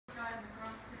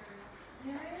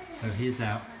So here's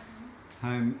our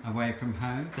home away from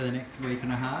home for the next week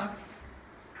and a half.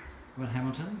 What,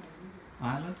 Hamilton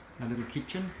Island, our little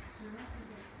kitchen.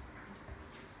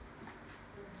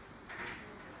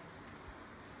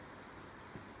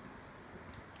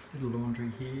 Little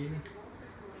laundry here.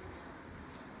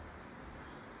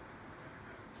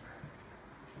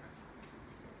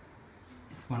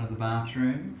 It's one of the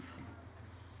bathrooms.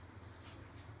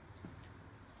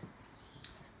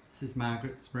 This is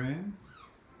Margaret's room.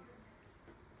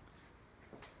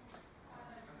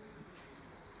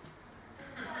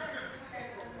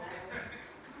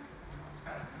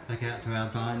 Back out to our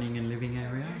dining and living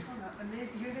area.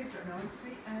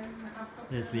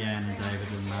 There's Leanne and David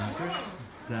and Margaret.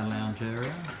 This is our lounge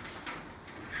area.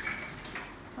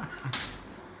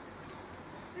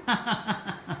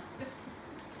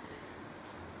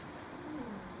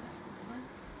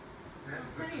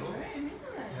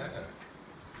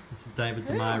 This is David's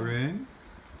and my room.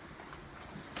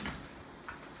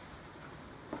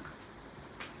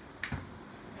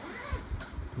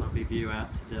 Lovely view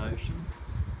out to the ocean.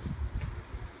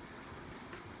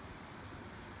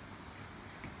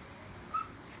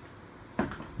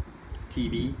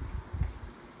 TV.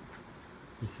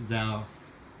 This is our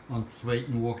ensuite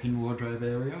and walk-in wardrobe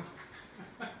area.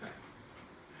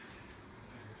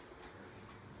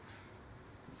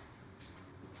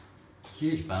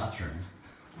 Huge bathroom.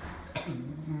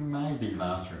 Amazing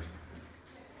bathroom.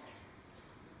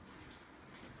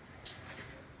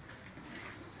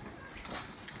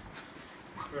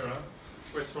 Alright,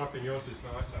 we're swapping yours is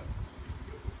nicer.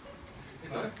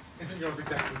 Isn't yours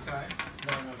exactly the same?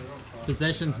 No, they're all fine.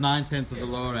 Possession's 9/10 of the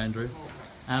law, Andrew.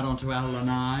 Out onto our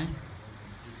lanai.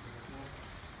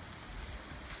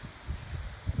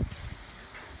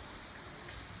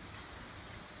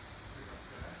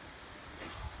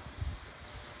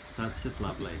 That's just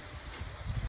lovely.